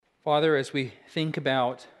Father, as we think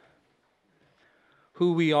about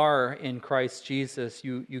who we are in Christ Jesus,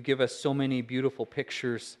 you give us so many beautiful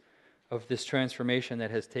pictures of this transformation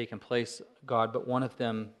that has taken place, God, but one of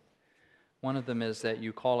them is that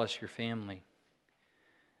you call us your family,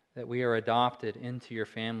 that we are adopted into your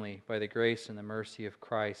family by the grace and the mercy of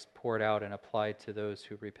Christ poured out and applied to those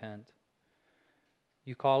who repent.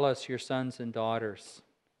 You call us your sons and daughters,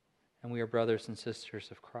 and we are brothers and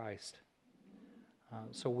sisters of Christ.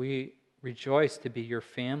 So we rejoice to be your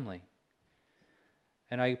family.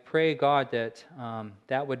 And I pray, God, that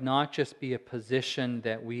that would not just be a position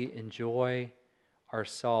that we enjoy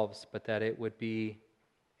ourselves, but that it would be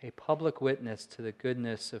a public witness to the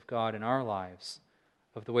goodness of God in our lives,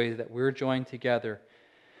 of the way that we're joined together,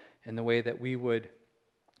 and the way that we would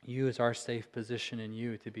use our safe position in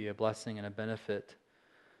you to be a blessing and a benefit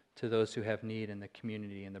to those who have need in the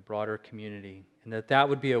community, in the broader community, and that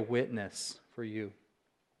would be a witness for you.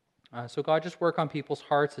 So God, just work on people's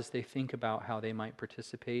hearts as they think about how they might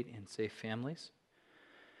participate in safe families.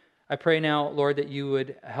 I pray now, Lord, that you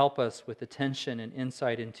would help us with attention and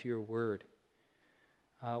insight into your word.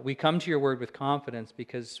 We come to your word with confidence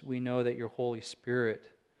because we know that your Holy Spirit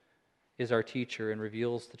is our teacher and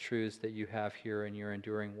reveals the truths that you have here in your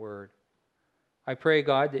enduring word. I pray,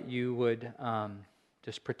 God, that you would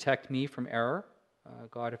just protect me from error.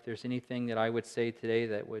 God, if there's anything that I would say today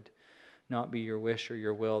that would not be your wish or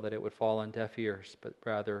your will, that it would fall on deaf ears, but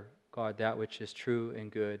rather, God, that which is true and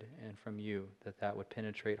good and from you, that would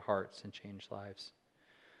penetrate hearts and change lives.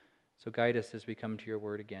 So guide us as we come to your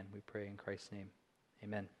word again, we pray in Christ's name.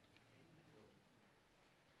 Amen.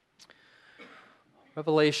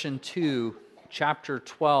 Revelation 2, chapter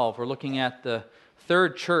 12. We're looking at the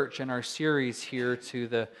third church in our series here to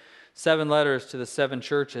the 7 letters to the 7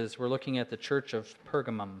 churches. We're looking at the church of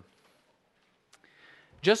Pergamum.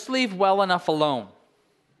 Just leave well enough alone.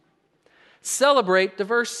 Celebrate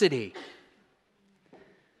diversity.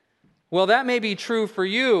 Well, that may be true for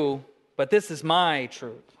you, but this is my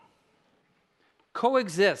truth.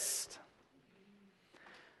 Coexist.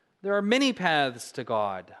 There are many paths to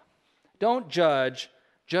God. Don't judge,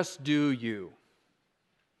 just do you.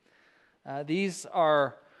 These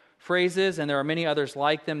are phrases, and there are many others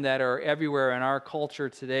like them that are everywhere in our culture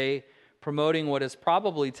today, promoting what is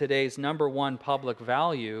probably today's number one public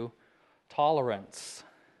value, tolerance.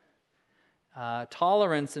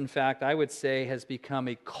 Tolerance, in fact, I would say, has become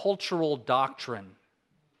a cultural doctrine.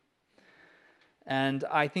 And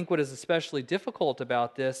I think what is especially difficult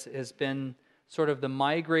about this has been sort of the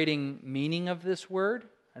migrating meaning of this word.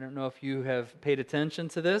 I don't know if you have paid attention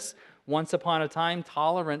to this. Once upon a time,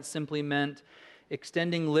 tolerance simply meant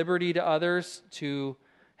extending liberty to others to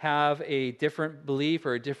have a different belief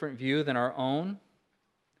or a different view than our own.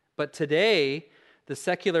 But today, the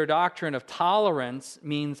secular doctrine of tolerance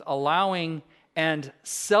means allowing and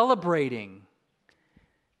celebrating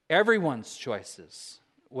everyone's choices,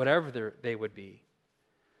 whatever they would be.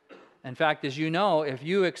 In fact, as you know, if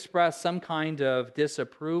you express some kind of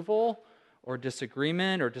disapproval or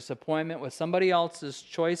disagreement or disappointment with somebody else's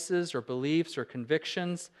choices or beliefs or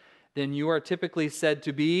convictions, then you are typically said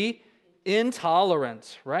to be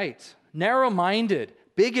intolerant, right? Narrow-minded,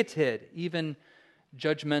 bigoted, even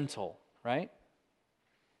judgmental, right?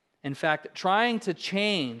 In fact, trying to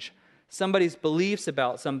change somebody's beliefs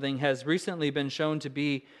about something has recently been shown to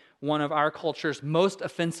be one of our culture's most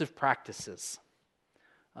offensive practices.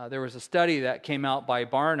 There was a study that came out by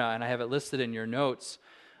Barna, and I have it listed in your notes,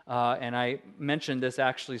 and I mentioned this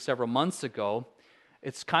actually several months ago.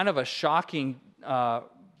 It's kind of a shocking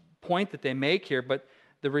point that they make here, but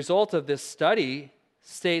the result of this study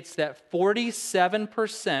states that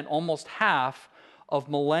 47%, almost half, of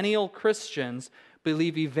millennial Christians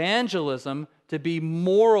believe evangelism to be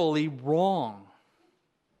morally wrong.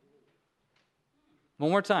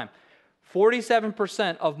 One more time.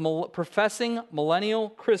 47% of professing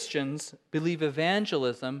millennial Christians believe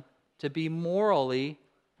evangelism to be morally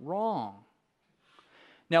wrong.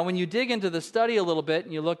 Now, when you dig into the study a little bit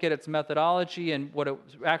and you look at its methodology and what it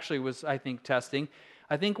actually was, I think, testing,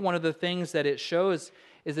 I think one of the things that it shows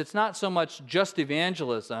is it's not so much just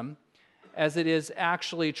evangelism as it is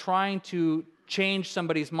actually trying to change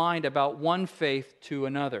somebody's mind about one faith to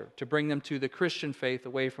another, to bring them to the Christian faith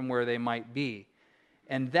away from where they might be.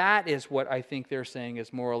 And that is what I think they're saying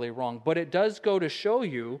is morally wrong. But it does go to show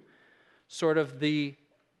you sort of this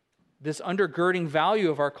undergirding value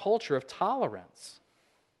of our culture of tolerance.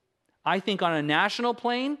 I think on a national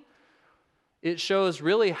plane, it shows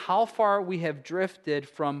really how far we have drifted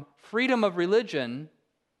from freedom of religion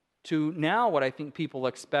to now what I think people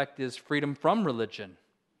expect is freedom from religion,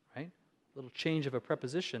 right? A little change of a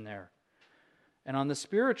preposition there. And on the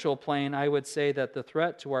spiritual plane, I would say that the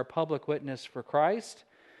threat to our public witness for Christ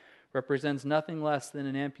represents nothing less than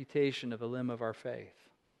an amputation of a limb of our faith.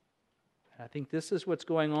 And I think this is what's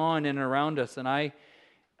going on in and around us, and I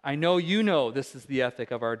know you know this is the ethic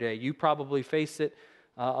of our day. You probably face it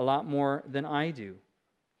a lot more than I do.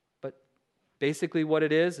 But basically what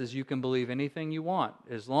it is you can believe anything you want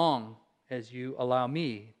as long as you allow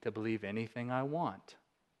me to believe anything I want.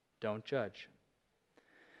 Don't judge.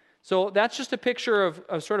 So that's just a picture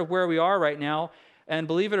of sort of where we are right now. And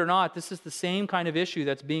believe it or not, this is the same kind of issue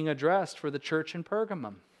that's being addressed for the church in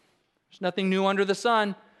Pergamum. There's nothing new under the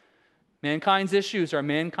sun. Mankind's issues are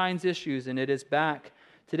mankind's issues, and it is back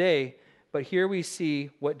today. But here we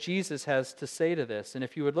see what Jesus has to say to this. And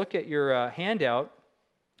if you would look at your handout,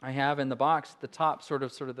 I have in the box at the top sort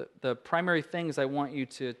of the primary things I want you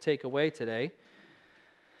to take away today.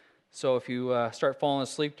 So if you start falling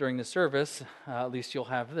asleep during the service, at least you'll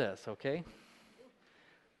have this, okay?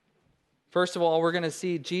 First of all, we're going to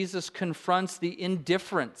see Jesus confronts the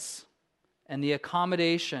indifference and the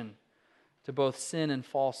accommodation to both sin and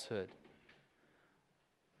falsehood.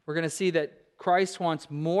 We're going to see that Christ wants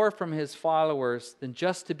more from his followers than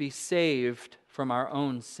just to be saved from our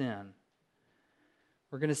own sin.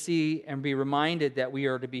 We're going to see and be reminded that we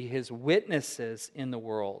are to be his witnesses in the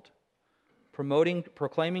world,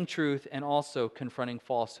 proclaiming truth and also confronting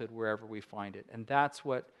falsehood wherever we find it. And that's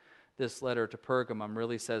what this letter to Pergamum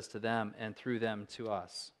really says to them and through them to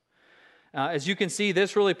us. As you can see,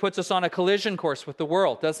 this really puts us on a collision course with the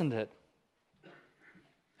world, doesn't it?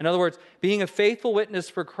 In other words, being a faithful witness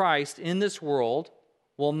for Christ in this world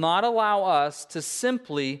will not allow us to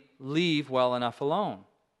simply leave well enough alone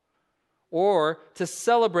or to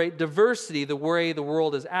celebrate diversity the way the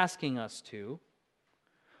world is asking us to,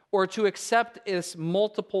 or to accept this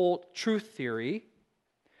multiple truth theory.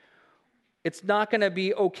 It's not going to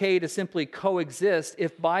be okay to simply coexist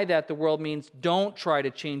if by that the world means don't try to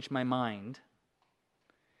change my mind.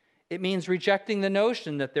 It means rejecting the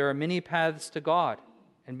notion that there are many paths to God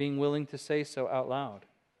and being willing to say so out loud.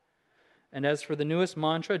 And as for the newest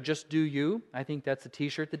mantra, just do you, I think that's a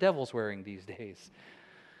t-shirt the devil's wearing these days.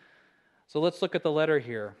 So let's look at the letter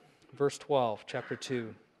here. Verse 12, chapter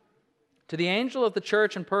 2. To the angel of the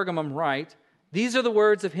church in Pergamum write, these are the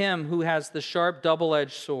words of him who has the sharp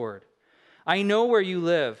double-edged sword. I know where you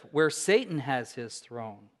live, where Satan has his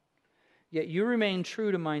throne. Yet you remain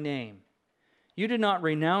true to my name. You did not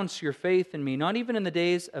renounce your faith in me, not even in the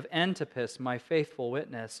days of Antipas, my faithful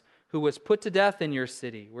witness, who was put to death in your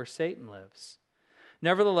city, where Satan lives.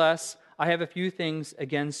 Nevertheless, I have a few things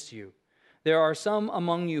against you. There are some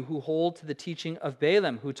among you who hold to the teaching of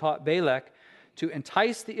Balaam, who taught Balak to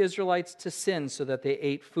entice the Israelites to sin so that they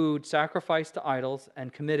ate food sacrificed to idols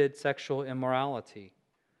and committed sexual immorality.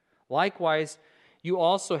 Likewise, you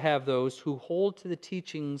also have those who hold to the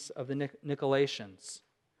teachings of the Nicolaitans.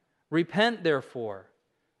 Repent, therefore,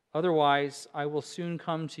 otherwise I will soon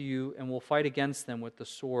come to you and will fight against them with the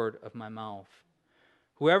sword of my mouth.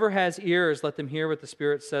 Whoever has ears, let them hear what the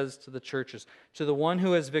Spirit says to the churches. To the one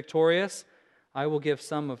who is victorious, I will give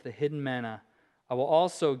some of the hidden manna. I will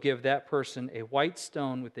also give that person a white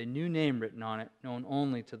stone with a new name written on it, known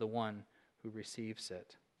only to the one who receives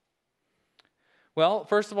it. Well,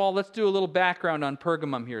 first of all, let's do a little background on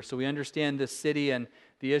Pergamum here so we understand this city and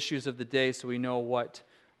the issues of the day so we know what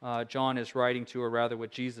John is writing to, or rather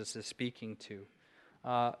what Jesus is speaking to.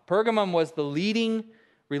 Pergamum was the leading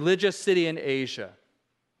religious city in Asia.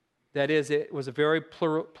 That is, it was a very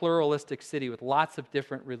pluralistic city with lots of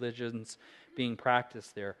different religions being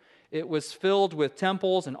practiced there. It was filled with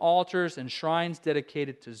temples and altars and shrines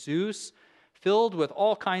dedicated to Zeus, filled with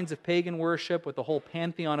all kinds of pagan worship with the whole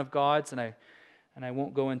pantheon of gods, and I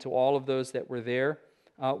won't go into all of those that were there.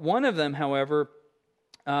 One of them, however,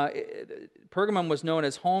 Pergamum was known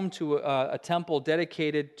as home to a temple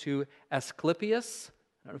dedicated to Asclepius.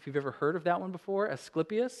 I don't know if you've ever heard of that one before,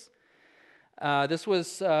 Asclepius. This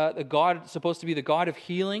was the god, supposed to be the god of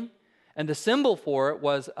healing, and the symbol for it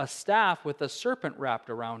was a staff with a serpent wrapped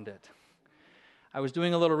around it. I was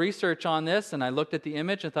doing a little research on this, and I looked at the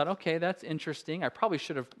image and thought, okay, that's interesting. I probably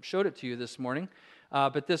should have showed it to you this morning.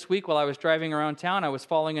 But this week, while I was driving around town, I was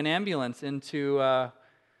following an ambulance into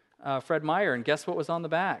Fred Meyer, and guess what was on the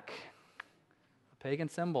back? A pagan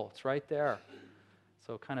symbol. It's right there.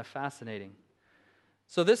 So kind of fascinating.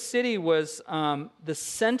 So this city was the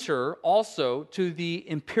center also to the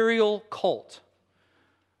imperial cult,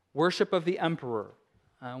 worship of the emperor.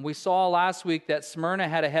 We saw last week that Smyrna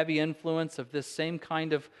had a heavy influence of this same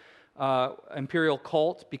kind of imperial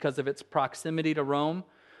cult because of its proximity to Rome.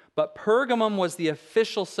 But Pergamum was the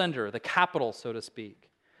official center, the capital, so to speak,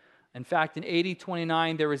 In fact, in AD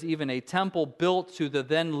 29, there was even a temple built to the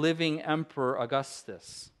then living Emperor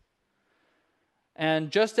Augustus.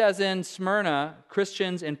 And just as in Smyrna,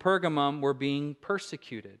 Christians in Pergamum were being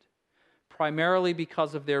persecuted, primarily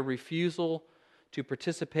because of their refusal to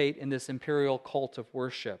participate in this imperial cult of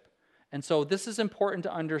worship. And so this is important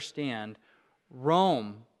to understand.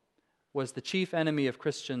 Rome was the chief enemy of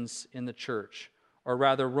Christians in the church, or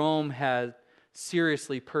rather, Rome had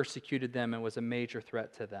seriously persecuted them and was a major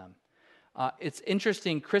threat to them. It's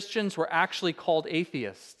interesting, Christians were actually called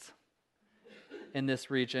atheists in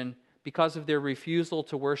this region because of their refusal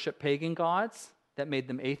to worship pagan gods. That made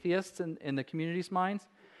them atheists in the community's minds.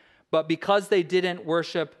 But because they didn't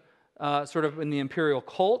worship sort of in the imperial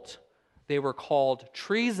cult, they were called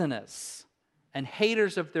treasonous and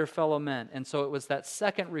haters of their fellow men. And so it was that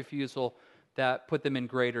second refusal that put them in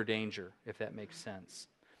greater danger, if that makes sense.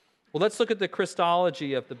 Well, let's look at the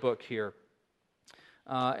Christology of the book here.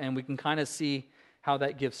 And we can kind of see how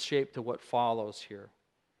that gives shape to what follows here.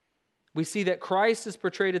 We see that Christ is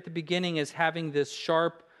portrayed at the beginning as having this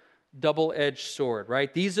sharp, double-edged sword,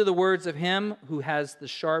 right? These are the words of him who has the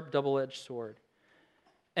sharp, double-edged sword.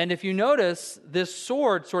 And if you notice, this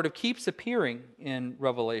sword sort of keeps appearing in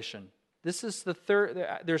Revelation. This is the third,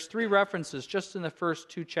 there's 3 references just in the first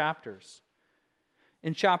 2 chapters.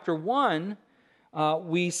 In chapter 1,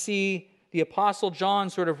 we see the Apostle John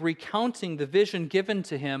sort of recounting the vision given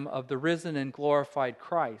to him of the risen and glorified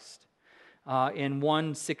Christ in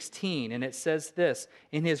 1:16. And it says this,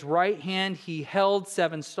 "In his right hand he held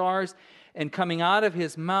 7 stars, and coming out of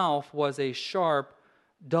his mouth was a sharp,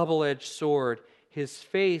 double-edged sword. His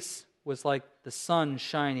face was like the sun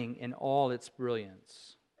shining in all its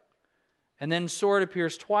brilliance." And then sword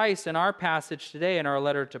appears twice in our passage today in our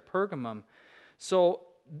letter to Pergamum. So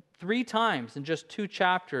 3 times in just 2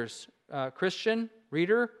 chapters, Christian,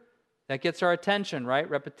 reader, that gets our attention, right?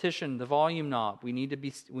 Repetition, the volume knob. We need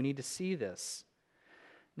to see this.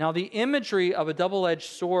 Now, the imagery of a double-edged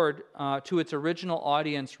sword to its original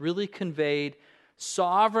audience really conveyed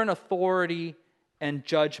sovereign authority and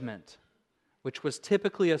judgment, which was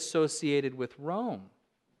typically associated with Rome.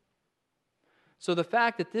 So the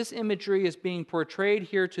fact that this imagery is being portrayed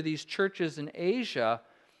here to these churches in Asia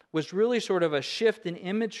was really sort of a shift in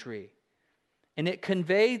imagery. And it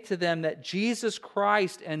conveyed to them that Jesus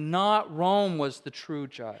Christ and not Rome was the true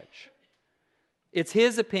judge. It's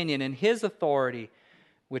his opinion and his authority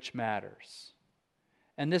which matters.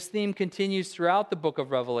 And this theme continues throughout the book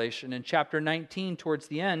of Revelation. In chapter 19, towards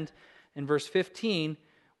the end, in verse 15,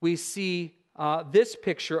 we see this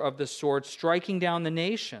picture of the sword striking down the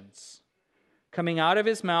nations. Coming out of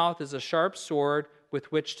his mouth is a sharp sword with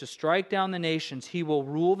which to strike down the nations. He will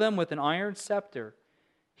rule them with an iron scepter.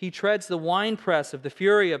 He treads the winepress of the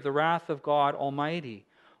fury of the wrath of God Almighty.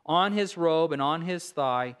 On his robe and on his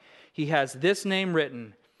thigh, he has this name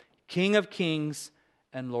written, King of Kings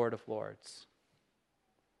and Lord of Lords.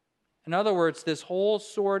 In other words, this whole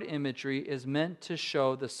sword imagery is meant to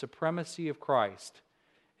show the supremacy of Christ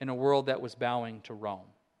in a world that was bowing to Rome.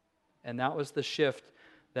 And that was the shift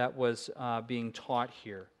that was being taught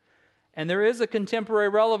here. And there is a contemporary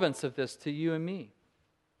relevance of this to you and me.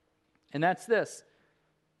 And that's this.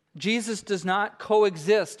 Jesus does not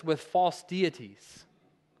coexist with false deities.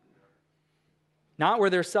 Not where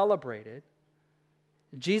they're celebrated.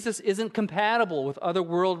 Jesus isn't compatible with other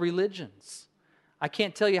world religions. I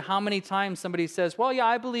can't tell you how many times somebody says, well, yeah,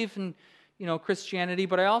 I believe in Christianity,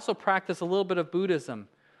 but I also practice a little bit of Buddhism.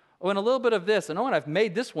 Oh, and a little bit of this. And I've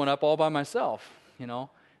made this one up all by myself.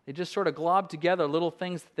 They just sort of glob together little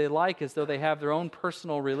things that they like as though they have their own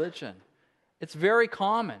personal religion. It's very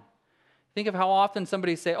common. Think of how often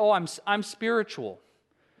somebody say, oh, I'm spiritual.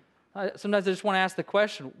 Sometimes I just want to ask the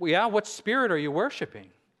question, well, yeah, what spirit are you worshiping?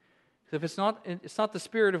 Because if it's not the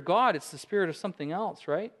Spirit of God, it's the spirit of something else,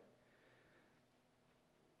 right?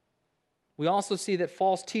 We also see that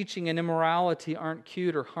false teaching and immorality aren't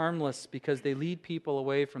cute or harmless because they lead people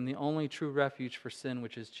away from the only true refuge for sin,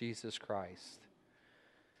 which is Jesus Christ.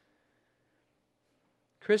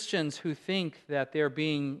 Christians who think that they're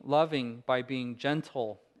being loving by being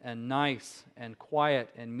gentle and nice and quiet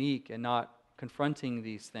and meek and not confronting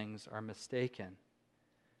these things are mistaken.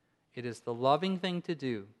 It is the loving thing to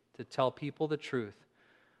do to tell people the truth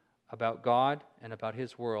about God and about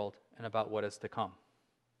His world and about what is to come.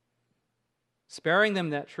 Sparing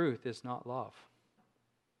them that truth is not love.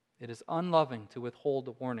 It is unloving to withhold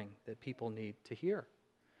the warning that people need to hear.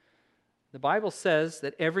 The Bible says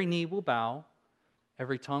that every knee will bow,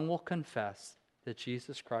 every tongue will confess that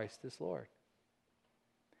Jesus Christ is Lord.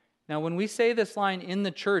 Now, when we say this line in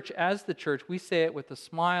the church, as the church, we say it with a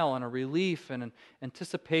smile and a relief and an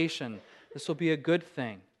anticipation. This will be a good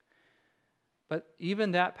thing. But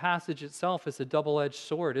even that passage itself is a double-edged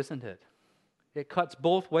sword, isn't it? It cuts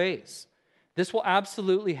both ways. This will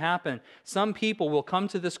absolutely happen. Some people will come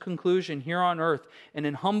to this conclusion here on earth, and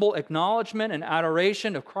in humble acknowledgement and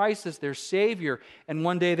adoration of Christ as their Savior, and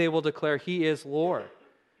one day they will declare He is Lord.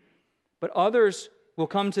 But others will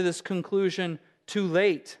come to this conclusion too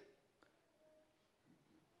late,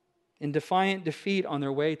 in defiant defeat on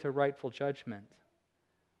their way to rightful judgment.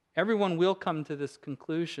 Everyone will come to this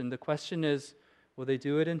conclusion. The question is, will they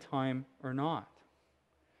do it in time or not?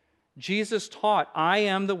 Jesus taught, I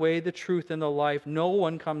am the way, the truth, and the life. No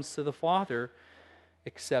one comes to the Father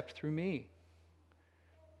except through me.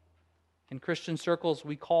 In Christian circles,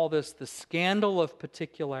 we call this the scandal of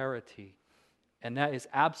particularity. And that is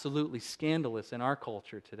absolutely scandalous in our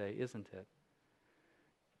culture today, isn't it?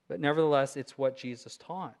 But nevertheless, it's what Jesus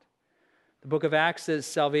taught. The book of Acts says,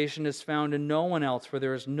 salvation is found in no one else, for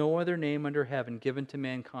there is no other name under heaven given to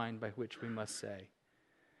mankind by which we must say.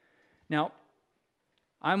 Now,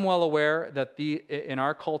 I'm well aware that in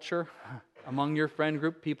our culture, among your friend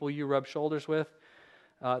group, people you rub shoulders with,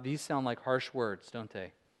 these sound like harsh words, don't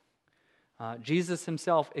they? Jesus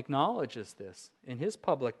himself acknowledges this in his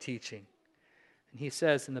public teaching. And he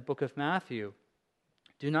says in the book of Matthew,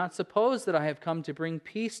 do not suppose that I have come to bring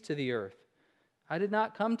peace to the earth. I did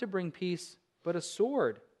not come to bring peace, but a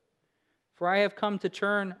sword. For I have come to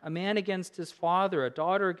turn a man against his father, a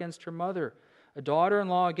daughter against her mother, a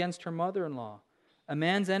daughter-in-law against her mother-in-law. A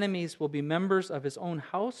man's enemies will be members of his own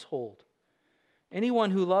household.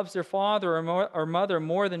 Anyone who loves their father or mother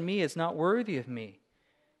more than me is not worthy of me.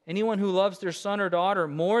 Anyone who loves their son or daughter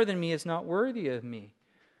more than me is not worthy of me.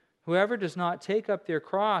 Whoever does not take up their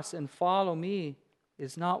cross and follow me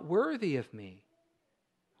is not worthy of me.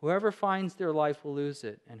 Whoever finds their life will lose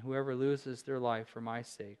it, and whoever loses their life for my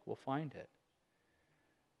sake will find it.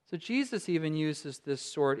 So Jesus even uses this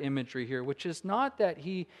sword imagery here, which is not that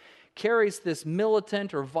he carries this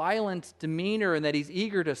militant or violent demeanor and that he's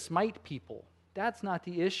eager to smite people. That's not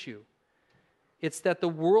the issue. It's that the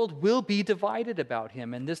world will be divided about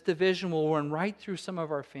him, and this division will run right through some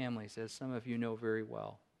of our families, as some of you know very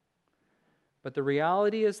well. But the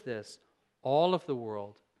reality is this: all of the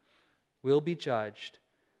world will be judged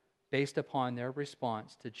based upon their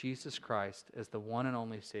response to Jesus Christ as the one and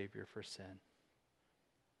only Savior for sin.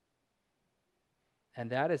 And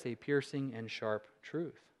that is a piercing and sharp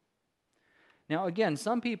truth. Now, again,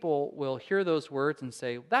 some people will hear those words and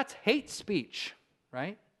say, that's hate speech,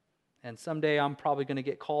 right? And someday I'm probably going to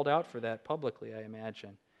get called out for that publicly, I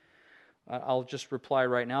imagine. I'll just reply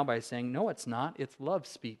right now by saying, no, it's not. It's love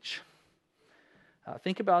speech.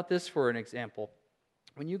 Think about this for an example.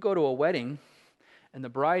 When you go to a wedding and the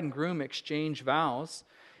bride and groom exchange vows,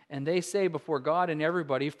 and they say before God and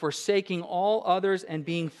everybody, forsaking all others and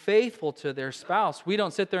being faithful to their spouse, we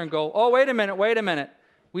don't sit there and go, oh, wait a minute.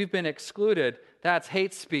 We've been excluded. That's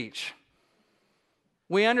hate speech.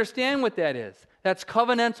 We understand what that is. That's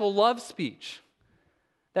covenantal love speech.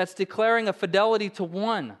 That's declaring a fidelity to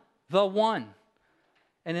one, the one.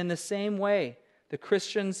 And in the same way, the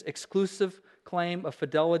Christian's exclusive claim of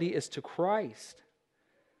fidelity is to Christ.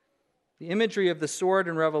 The imagery of the sword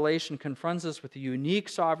in Revelation confronts us with the unique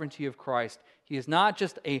sovereignty of Christ. He is not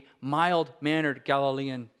just a mild-mannered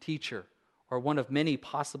Galilean teacher or one of many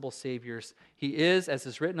possible saviors. He is, as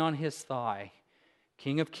is written on his thigh,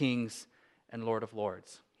 King of kings and Lord of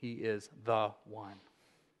lords. He is the one.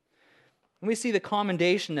 And we see the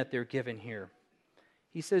commendation that they're given here.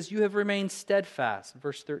 He says, you have remained steadfast,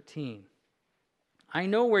 verse 13. I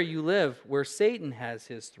know where you live, where Satan has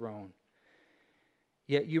his throne.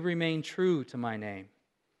 Yet you remain true to my name.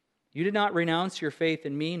 You did not renounce your faith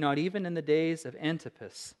in me, not even in the days of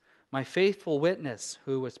Antipas, my faithful witness,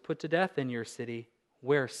 who was put to death in your city,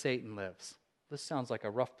 where Satan lives. This sounds like a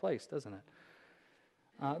rough place, doesn't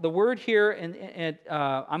it? The word here, and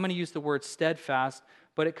I'm going to use the word steadfast,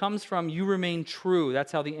 but it comes from you remain true.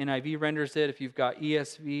 That's how the NIV renders it. If you've got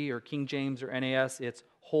ESV or King James or NAS, it's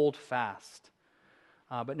hold fast.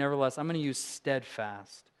 But nevertheless, I'm going to use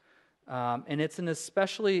steadfast. And it's an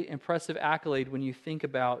especially impressive accolade when you think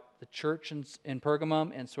about the church in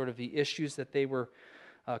Pergamum and sort of the issues that they were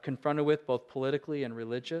confronted with, both politically and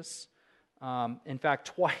religious. In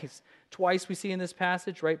fact, twice we see in this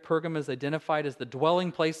passage, right? Pergamum is identified as the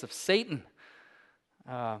dwelling place of Satan.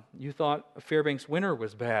 You thought Fairbanks Winter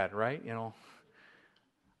was bad, right? You know,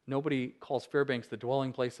 nobody calls Fairbanks the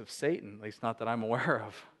dwelling place of Satan, at least not that I'm aware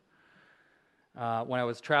of. When I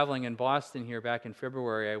was traveling in Boston here back in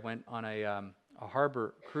February, I went on a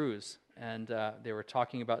harbor cruise, and they were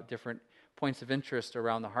talking about different points of interest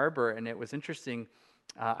around the harbor, and it was interesting.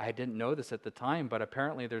 I didn't know this at the time, but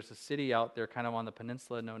apparently there's a city out there kind of on the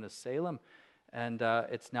peninsula known as Salem, And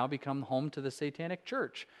it's now become home to the Satanic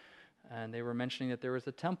Church. And they were mentioning that there was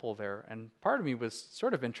a temple there. And part of me was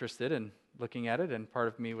sort of interested in looking at it, and part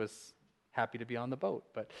of me was happy to be on the boat.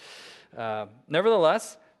 But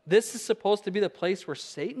nevertheless, this is supposed to be the place where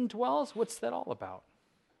Satan dwells? What's that all about?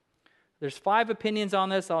 There's 5 opinions on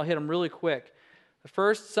this. I'll hit them really quick.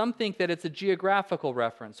 First, some think that it's a geographical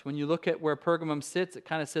reference. When you look at where Pergamum sits, it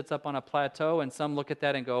kind of sits up on a plateau, and some look at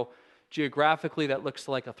that and go, geographically, that looks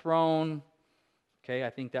like a throne. Okay,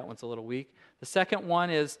 I think that one's a little weak. The second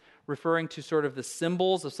one is referring to sort of the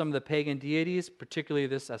symbols of some of the pagan deities, particularly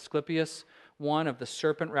this Asclepius one of the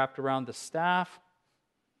serpent wrapped around the staff.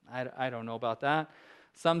 I don't know about that.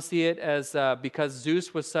 Some see it as because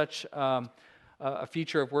Zeus was such a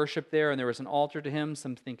feature of worship there and there was an altar to him.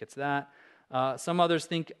 Some think it's that. Some others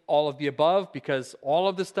think all of the above because all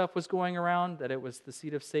of the stuff was going around, that it was the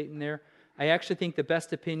seat of Satan there. I actually think the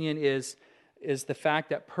best opinion is the fact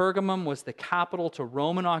that Pergamum was the capital to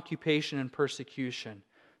Roman occupation and persecution,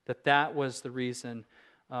 that was the reason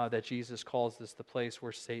that Jesus calls this the place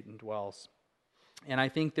where Satan dwells. And I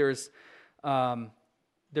think there's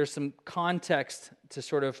some context to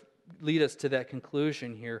sort of lead us to that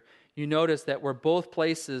conclusion here. You notice that where both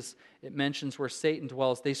places it mentions where Satan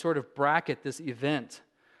dwells, they sort of bracket this event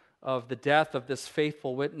of the death of this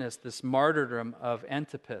faithful witness, this martyrdom of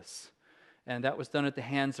Antipas. And that was done at the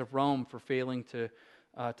hands of Rome for failing to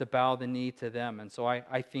bow the knee to them. And so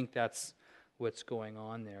I think that's what's going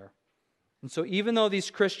on there. And so even though these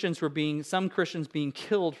Christians some Christians being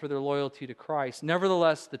killed for their loyalty to Christ,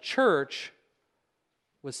 nevertheless the church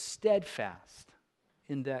was steadfast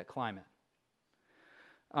in that climate.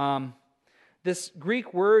 This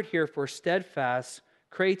Greek word here for steadfast,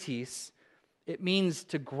 kratis, it means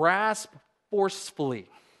to grasp forcefully.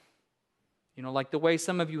 You know, like the way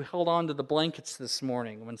some of you held on to the blankets this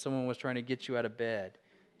morning when someone was trying to get you out of bed.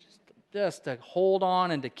 Just to hold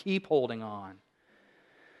on and to keep holding on.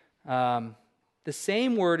 The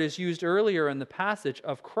same word is used earlier in the passage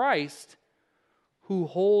of Christ, who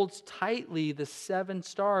holds tightly the 7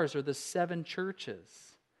 stars or the 7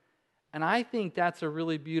 churches. And I think that's a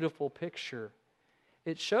really beautiful picture.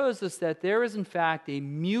 It shows us that there is in fact a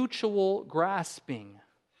mutual grasping.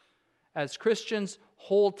 As Christians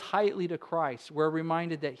hold tightly to Christ, we're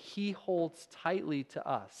reminded that He holds tightly to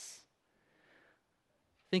us.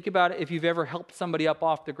 Think about it, if you've ever helped somebody up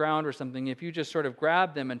off the ground or something, if you just sort of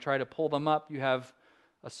grab them and try to pull them up, you have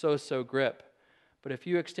a so-so grip. But if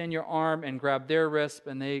you extend your arm and grab their wrist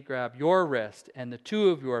and they grab your wrist, and the two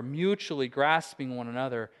of you are mutually grasping one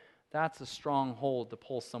another, that's a strong hold to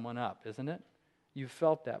pull someone up, isn't it? You've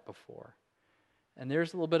felt that before. And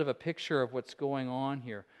there's a little bit of a picture of what's going on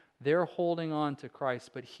here. They're holding on to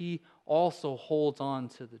Christ, but He also holds on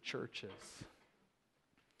to the churches.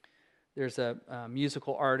 There's a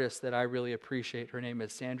musical artist that I really appreciate. Her name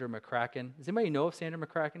is Sandra McCracken. Does anybody know of Sandra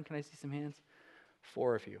McCracken? Can I see some hands?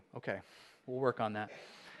 4 of you. Okay, we'll work on that.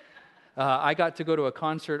 I got to go to a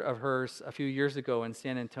concert of hers a few years ago in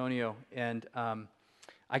San Antonio, and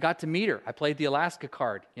I got to meet her. I played the Alaska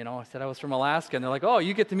card. You know, I said I was from Alaska, and they're like, "Oh,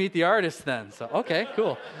 you get to meet the artist then." So, okay,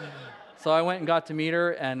 cool. So I went and got to meet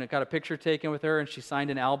her and got a picture taken with her, and she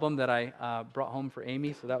signed an album that I brought home for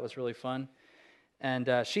Amy, so that was really fun.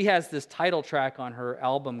 And she has this title track on her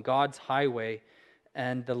album, God's Highway,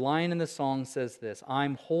 and the line in the song says this: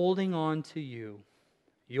 "I'm holding on to you,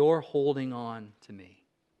 you're holding on to me."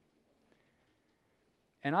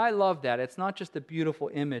 And I love that. It's not just a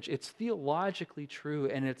beautiful image, it's theologically true,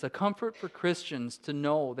 and it's a comfort for Christians to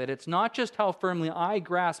know that it's not just how firmly I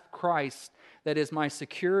grasp Christ that is my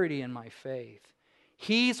security in my faith.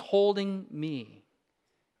 He's holding me.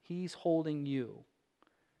 He's holding you.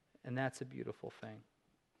 And that's a beautiful thing.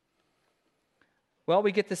 Well,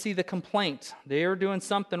 we get to see the complaint. They are doing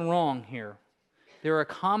something wrong here. They're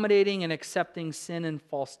accommodating and accepting sin and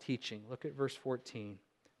false teaching. Look at verse 14.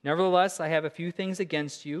 "Nevertheless, I have a few things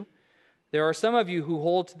against you. There are some of you who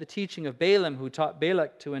hold to the teaching of Balaam, who taught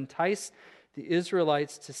Balak to entice the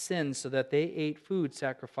Israelites to sin so that they ate food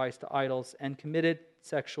sacrificed to idols and committed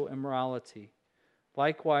sexual immorality.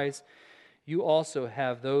 Likewise, you also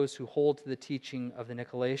have those who hold to the teaching of the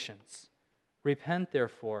Nicolaitans. Repent,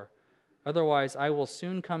 therefore, otherwise I will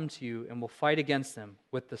soon come to you and will fight against them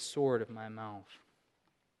with the sword of my mouth."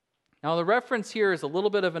 Now, the reference here is a little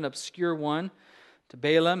bit of an obscure one to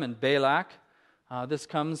Balaam and Balak. This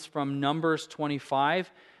comes from Numbers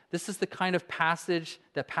 25. This is the kind of passage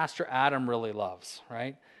that Pastor Adam really loves,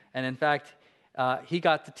 right? And in fact, he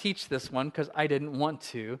got to teach this one because I didn't want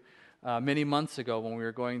to many months ago when we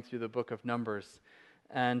were going through the book of Numbers.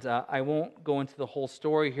 And I won't go into the whole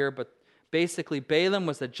story here, but basically Balaam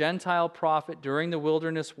was a Gentile prophet during the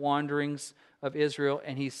wilderness wanderings of Israel,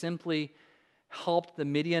 and he simply helped the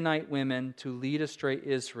Midianite women to lead astray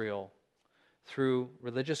Israel through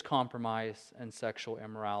religious compromise and sexual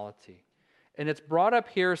immorality. And it's brought up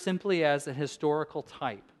here simply as a historical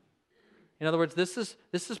type. In other words, this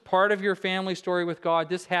is part of your family story with God.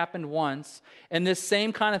 This happened once, and this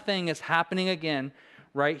same kind of thing is happening again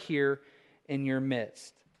right here in your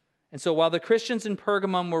midst. And so while the Christians in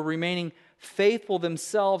Pergamum were remaining faithful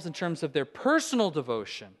themselves in terms of their personal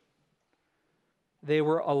devotion, they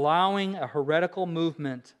were allowing a heretical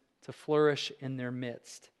movement to flourish in their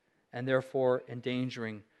midst, and therefore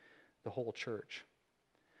endangering the whole church.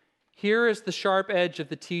 Here is the sharp edge of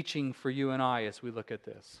the teaching for you and I as we look at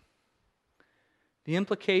this. The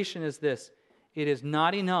implication is this: it is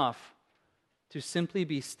not enough to simply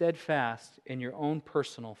be steadfast in your own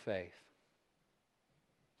personal faith.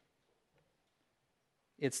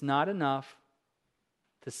 It's not enough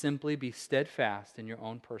to simply be steadfast in your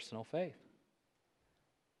own personal faith.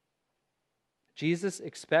 Jesus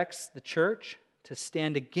expects the church to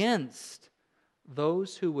stand against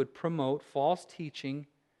those who would promote false teaching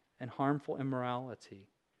and harmful immorality.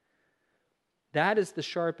 That is the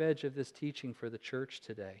sharp edge of this teaching for the church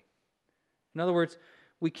today. In other words,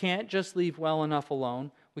 we can't just leave well enough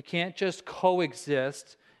alone. We can't just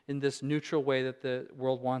coexist in this neutral way that the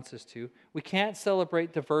world wants us to. We can't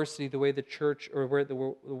celebrate diversity the way the church or the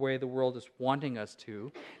way the world is wanting us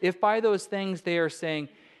to. If by those things they are saying,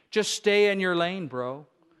 just stay in your lane, bro.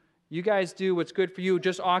 You guys do what's good for you.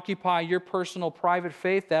 Just occupy your personal private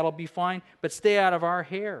faith. That'll be fine. But stay out of our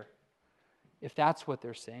hair. If that's what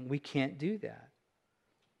they're saying, we can't do that.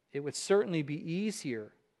 It would certainly be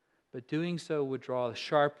easier, but doing so would draw a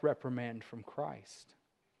sharp reprimand from Christ.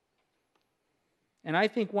 And I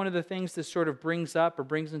think one of the things this sort of brings up or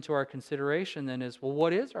brings into our consideration then is, well,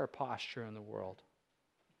 what is our posture in the world?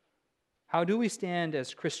 How do we stand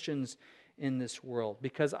as Christians in this world?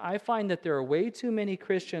 Because I find that there are way too many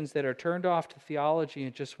Christians that are turned off to theology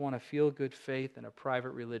and just want to feel good faith and a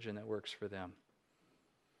private religion that works for them.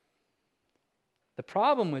 The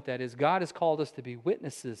problem with that is God has called us to be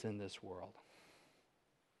witnesses in this world.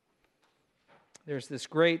 There's this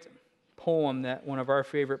great poem that one of our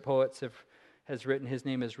favorite poets has written. His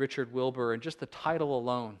name is Richard Wilbur, and just the title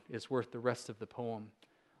alone is worth the rest of the poem.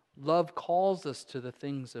 Love calls us to the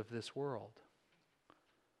things of this world.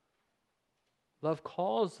 Love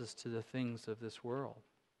calls us to the things of this world.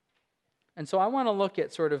 And so I want to look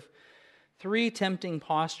at sort of 3 tempting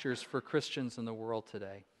postures for Christians in the world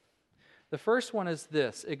today. The first one is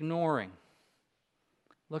this: ignoring.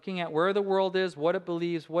 Looking at where the world is, what it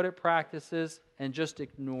believes, what it practices, and just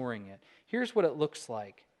ignoring it. Here's what it looks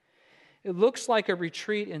like. It looks like a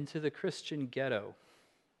retreat into the Christian ghetto.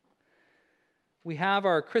 We have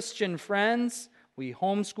our Christian friends, we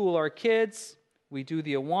homeschool our kids, we do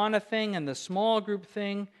the Awana thing and the small group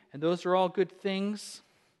thing, and those are all good things.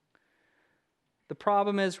 The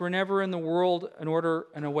problem is we're never in the world in order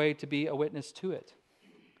and a way to be a witness to it.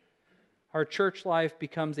 Our church life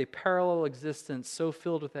becomes a parallel existence so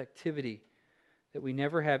filled with activity that we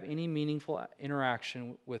never have any meaningful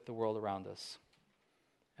interaction with the world around us.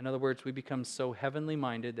 In other words, we become so heavenly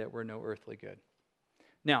minded that we're no earthly good.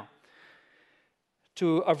 Now,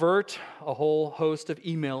 to avert a whole host of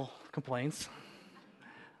email complaints,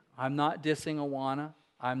 I'm not dissing Awana.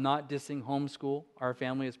 I'm not dissing homeschool. Our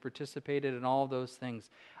family has participated in all of those things.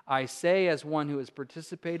 I say, as one who has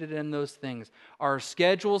participated in those things, our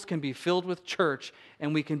schedules can be filled with church,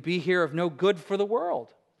 and we can be here of no good for the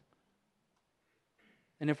world.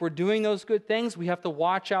 And if we're doing those good things, we have to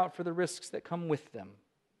watch out for the risks that come with them.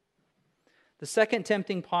 The second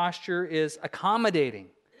tempting posture is accommodating.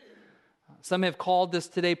 Some have called this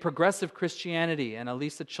today progressive Christianity, and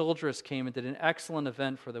Elisa Childress came and did an excellent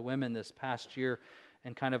event for the women this past year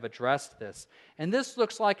and kind of addressed this. And this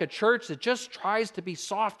looks like a church that just tries to be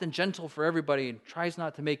soft and gentle for everybody and tries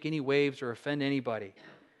not to make any waves or offend anybody.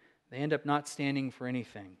 They end up not standing for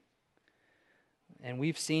anything. And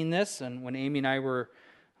we've seen this, and when Amy and I were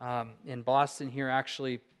in Boston here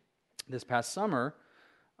actually this past summer,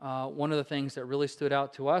 one of the things that really stood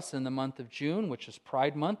out to us in the month of June, which is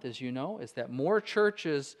Pride Month, as you know, is that more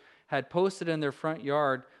churches had posted in their front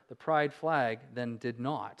yard the pride flag than did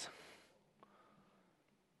not.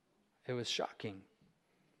 It was shocking.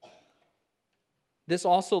 This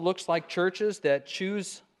also looks like churches that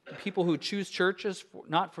choose, people who choose churches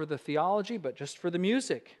not for the theology, but just for the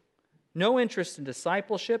music. No interest in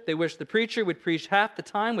discipleship. They wish the preacher would preach half the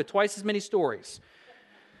time with twice as many stories.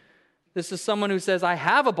 This is someone who says, I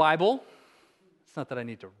have a Bible. It's not that I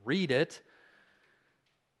need to read it.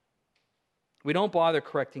 We don't bother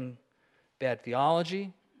correcting bad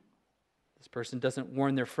theology. This person doesn't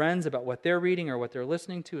warn their friends about what they're reading or what they're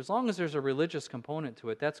listening to. As long as there's a religious component to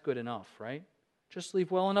it, that's good enough, right? Just leave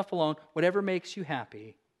well enough alone. Whatever makes you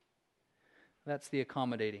happy. That's the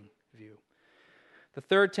accommodating view. The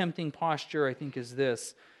third tempting posture, I think, is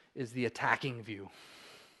the attacking view.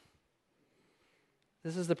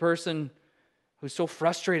 This is the person who's so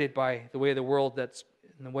frustrated by the way the world and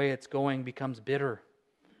the way it's going becomes bitter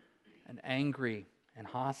and angry and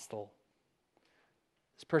hostile.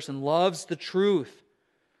 This person loves the truth,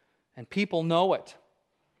 and people know it.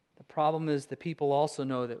 The problem is that people also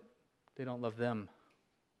know that they don't love them.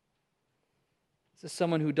 This is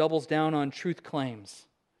someone who doubles down on truth claims,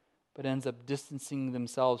 but ends up distancing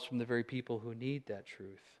themselves from the very people who need that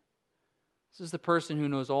truth. This is the person who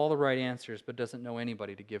knows all the right answers, but doesn't know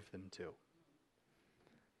anybody to give them to.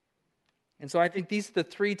 And so I think these are the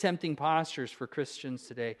three tempting postures for Christians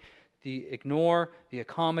today: the ignore, the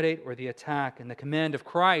accommodate, or the attack. And the command of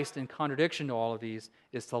Christ, in contradiction to all of these,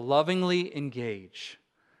 is to lovingly engage.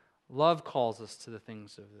 Love calls us to the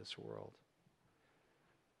things of this world.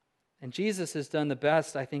 And Jesus has done the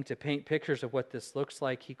best, I think, to paint pictures of what this looks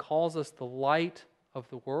like. He calls us the light of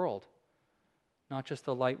the world, not just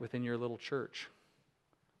the light within your little church.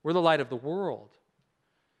 We're the light of the world.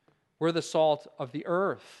 We're the salt of the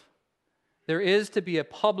earth. There is to be a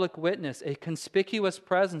public witness, a conspicuous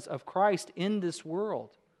presence of Christ in this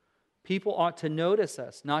world. People ought to notice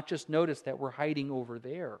us, not just notice that we're hiding over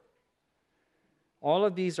there. All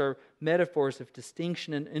of these are metaphors of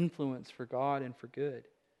distinction and influence for God and for good.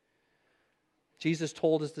 Jesus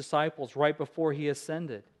told his disciples right before he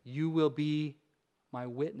ascended, "You will be my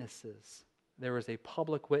witnesses." There is a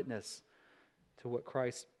public witness to what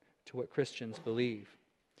Christians believe.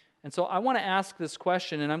 And so I want to ask this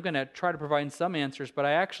question, and I'm going to try to provide some answers, but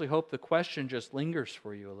I actually hope the question just lingers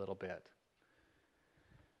for you a little bit.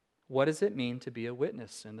 What does it mean to be a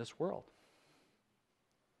witness in this world?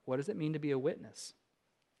 What does it mean to be a witness?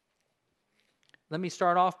 Let me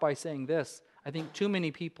start off by saying this. I think too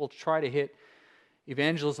many people try to hit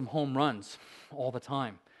evangelism home runs all the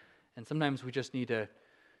time. And sometimes we just need to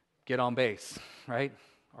get on base, right?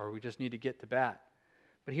 Or we just need to get to bat.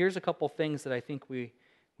 But here's a couple things that I think we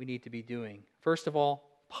need to be doing. First of all,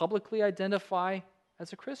 publicly identify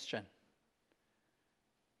as a Christian.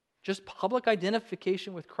 Just public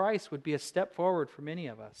identification with Christ would be a step forward for many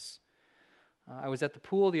of us. I was at the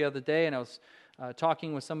pool the other day, and I was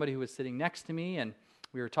talking with somebody who was sitting next to me, and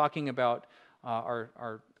we were talking about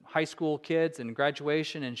our high school kids and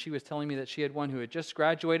graduation, and she was telling me that she had one who had just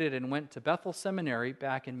graduated and went to Bethel Seminary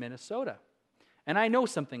back in Minnesota. And I know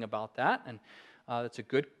something about that, and it's a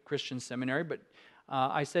good Christian seminary, but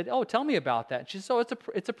I said, "Oh, tell me about that." She said, "Oh,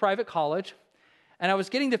 it's a private college." And I was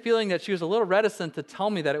getting the feeling that she was a little reticent to tell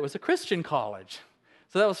me that it was a Christian college.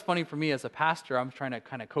 So that was funny for me as a pastor. I'm trying to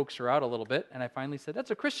kind of coax her out a little bit, and I finally said,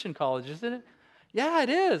 "That's a Christian college, isn't it?" "Yeah, it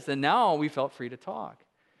is." And now we felt free to talk.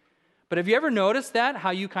 But have you ever noticed that,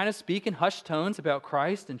 how you kind of speak in hushed tones about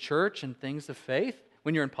Christ and church and things of faith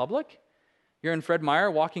when you're in public? You're in Fred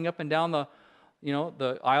Meyer walking up and down the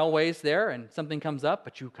aisleways there, and something comes up,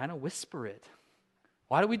 but you kind of whisper it.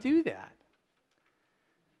 Why do we do that?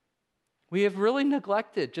 We have really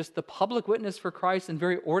neglected just the public witness for Christ in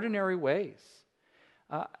very ordinary ways.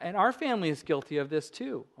 And our family is guilty of this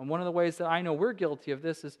too. And one of the ways that I know we're guilty of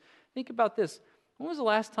this is, think about this. When was the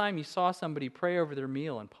last time you saw somebody pray over their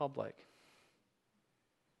meal in public?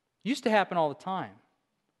 It used to happen all the time.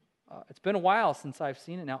 It's been a while since I've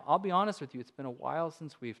seen it now. I'll be honest with you, it's been a while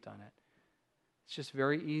since we've done it. It's just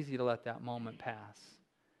very easy to let that moment pass.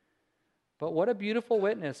 But what a beautiful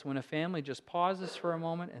witness when a family just pauses for a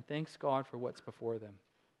moment and thanks God for what's before them.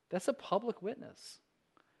 That's a public witness.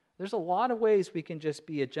 There's a lot of ways we can just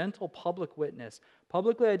be a gentle public witness,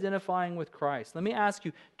 publicly identifying with Christ. Let me ask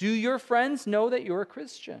you, do your friends know that you're a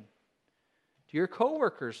Christian? Do your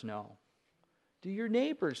coworkers know? Do your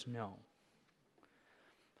neighbors know?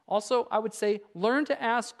 Also, I would say, learn to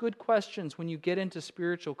ask good questions when you get into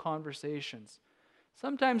spiritual conversations.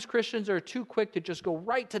 Sometimes Christians are too quick to just go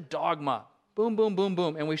right to dogma. Boom, boom, boom,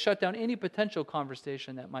 boom. And we shut down any potential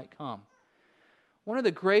conversation that might come. One of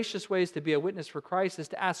the gracious ways to be a witness for Christ is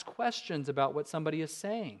to ask questions about what somebody is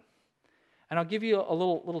saying. And I'll give you a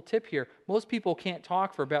little tip here. Most people can't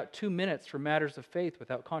talk for about 2 minutes for matters of faith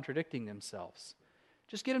without contradicting themselves.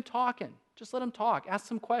 Just get them talking. Just let them talk. Ask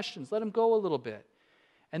some questions. Let them go a little bit.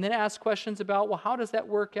 And then ask questions about, well, how does that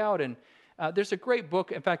work out? And there's a great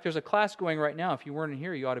book. In fact, there's a class going right now. If you weren't in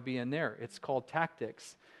here, you ought to be in there. It's called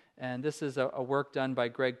Tactics. And this is a work done by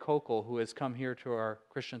Greg Kokel, who has come here to our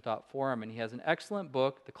Christian Thought Forum. And he has an excellent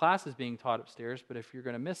book. The class is being taught upstairs, but if you're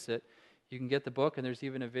going to miss it, You can get the book, and there's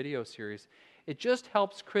even a video series. It just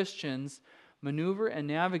helps Christians maneuver and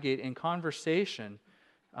navigate in conversation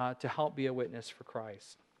to help be a witness for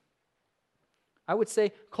Christ. I would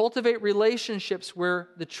say cultivate relationships where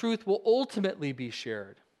the truth will ultimately be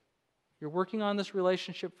shared. You're working on this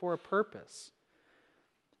relationship for a purpose.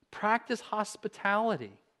 Practice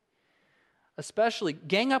hospitality. Especially,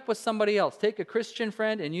 gang up with somebody else. Take a Christian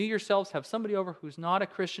friend and you yourselves have somebody over who's not a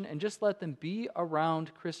Christian and just let them be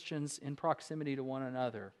around Christians in proximity to one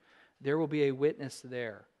another. There will be a witness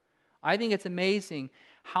there. I think it's amazing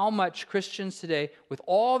how much Christians today, with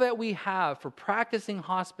all that we have for practicing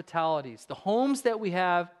hospitalities, the homes that we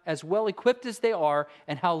have, as well equipped as they are,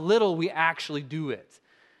 and how little we actually do it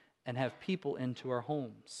and have people into our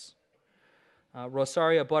homes.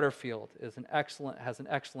 Rosaria Butterfield has an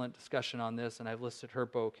excellent discussion on this, and I've listed her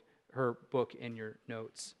book in your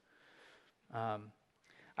notes.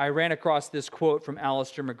 I ran across this quote from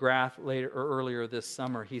Alistair McGrath earlier this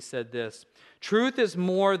summer. He said this: "Truth is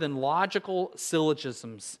more than logical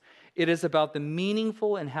syllogisms. It is about the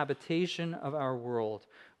meaningful inhabitation of our world.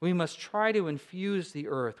 We must try to infuse the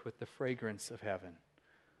earth with the fragrance of heaven."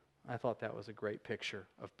 I thought that was a great picture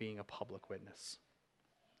of being a public witness.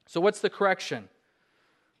 So what's the correction?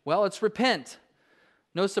 Well, it's repent.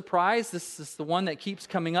 No surprise, this is the one that keeps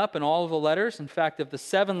coming up in all of the letters. In fact, of the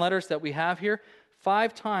 7 letters that we have here,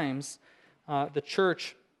 5 times the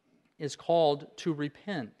church is called to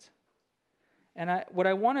repent. And what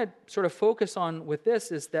I want to sort of focus on with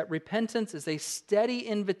this is that repentance is a steady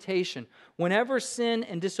invitation whenever sin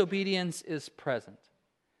and disobedience is present.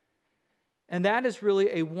 And that is really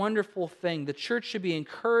a wonderful thing. The church should be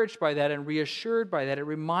encouraged by that and reassured by that. It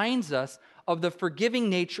reminds us of the forgiving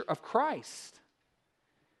nature of Christ,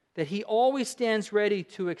 that he always stands ready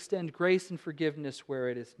to extend grace and forgiveness where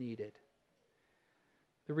it is needed.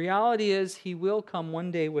 The reality is he will come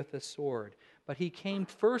one day with a sword, but he came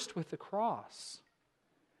first with the cross.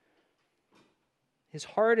 His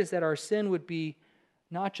heart is that our sin would be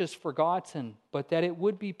not just forgotten, but that it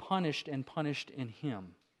would be punished and punished in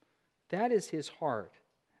him. That is his heart.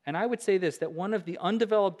 And I would say this, that one of the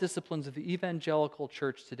undeveloped disciplines of the evangelical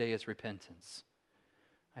church today is repentance.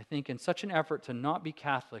 I think in such an effort to not be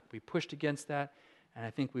Catholic, we pushed against that, and I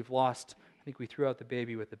think we threw out the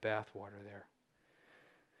baby with the bathwater there.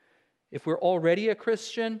 If we're already a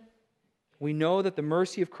Christian, we know that the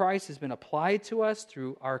mercy of Christ has been applied to us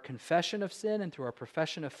through our confession of sin and through our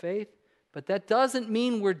profession of faith, but that doesn't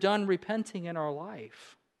mean we're done repenting in our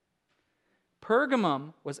life.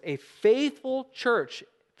 Pergamum was a faithful church,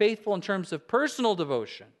 faithful in terms of personal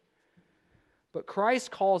devotion, but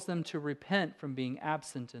Christ calls them to repent from being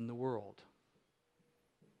absent in the world.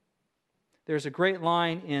 There's a great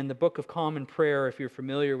line in the Book of Common Prayer, if you're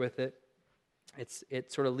familiar with it.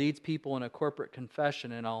 It sort of leads people in a corporate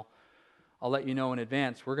confession, and I'll let you know in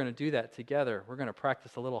advance. We're going to do that together. We're going to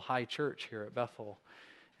practice a little high church here at Bethel,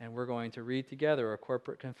 and we're going to read together a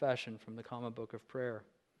corporate confession from the Common Book of Prayer.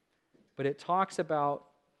 But it talks about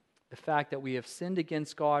the fact that we have sinned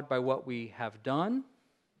against God by what we have done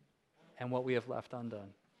and what we have left undone.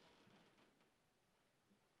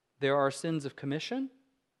 There are sins of commission.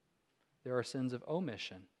 There are sins of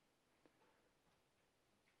omission.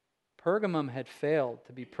 Pergamum had failed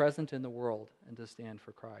to be present in the world and to stand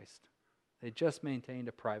for Christ. They just maintained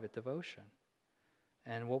a private devotion.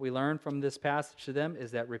 And what we learn from this passage to them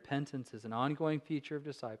is that repentance is an ongoing feature of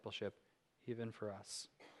discipleship, even for us.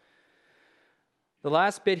 The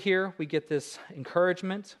last bit here, we get this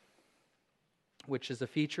encouragement, which is a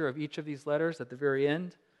feature of each of these letters at the very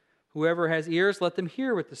end. Whoever has ears, let them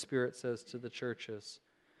hear what the Spirit says to the churches.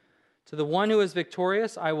 To the one who is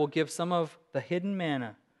victorious, I will give some of the hidden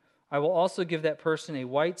manna. I will also give that person a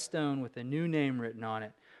white stone with a new name written on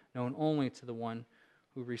it, known only to the one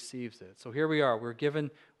who receives it. So here we are.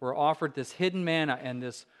 We're offered this hidden manna and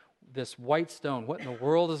this white stone. What in the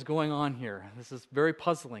world is going on here? This is very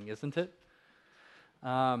puzzling, isn't it?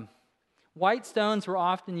 White stones were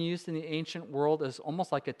often used in the ancient world as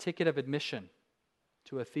almost like a ticket of admission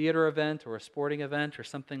to a theater event or a sporting event or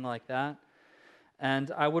something like that. And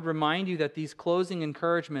I would remind you that these closing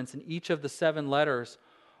encouragements in each of the 7 letters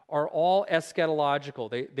are all eschatological.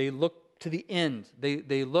 They look to the end.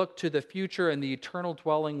 They look to the future and the eternal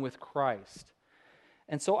dwelling with Christ.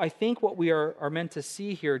 And so I think what we are meant to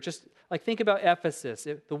see here, just like think about Ephesus.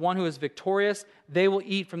 The one who is victorious, they will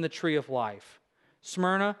eat from the tree of life.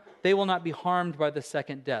 Smyrna, they will not be harmed by the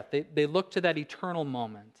second death. They look to that eternal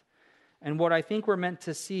moment. And what I think we're meant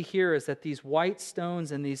to see here is that these white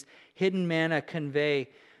stones and these hidden manna convey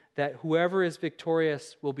that whoever is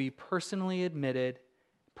victorious will be personally admitted,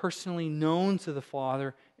 personally known to the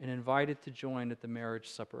Father and invited to join at the marriage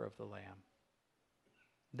supper of the Lamb.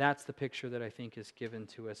 That's the picture that I think is given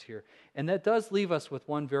to us here. And that does leave us with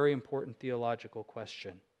one very important theological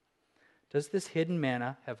question. Does this hidden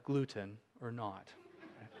manna have gluten or not?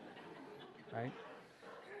 Right?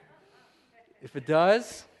 If it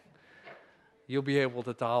does, you'll be able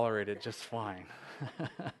to tolerate it just fine.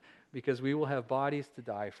 Because we will have bodies to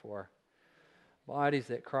die for. Bodies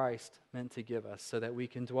that Christ meant to give us so that we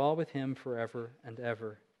can dwell with Him forever and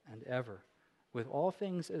ever and ever, with all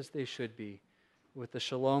things as they should be, with the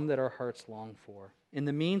shalom that our hearts long for. In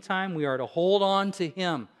the meantime, we are to hold on to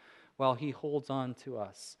Him while He holds on to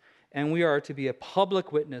us. And we are to be a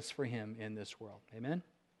public witness for Him in this world. Amen?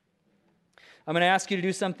 I'm going to ask you to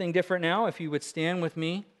do something different now. If you would stand with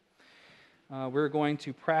me, we're going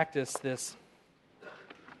to practice this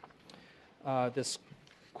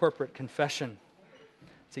corporate confession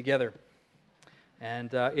together.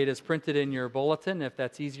 And it is printed in your bulletin if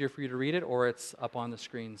that's easier for you to read it, or it's up on the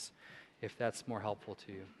screens if that's more helpful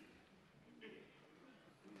to you.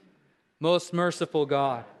 Most merciful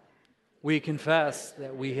God, we confess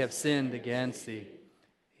that we have sinned against Thee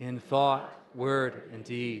in thought, word, and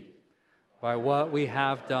deed, by what we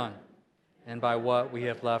have done and by what we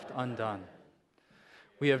have left undone.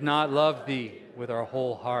 We have not loved Thee with our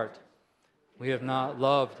whole heart. We have not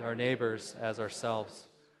loved our neighbors as ourselves.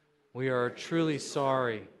 We are truly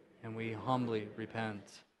sorry, and we humbly repent.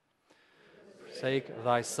 For the sake of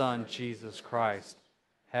Thy Son, Jesus Christ,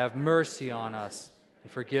 have mercy on us and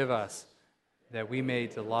forgive us, that we may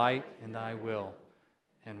delight in Thy will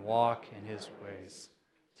and walk in His ways,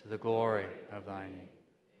 to the glory of Thy name.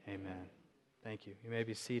 Amen. Thank you. You may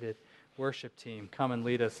be seated. Worship team, come and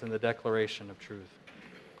lead us in the declaration of truth.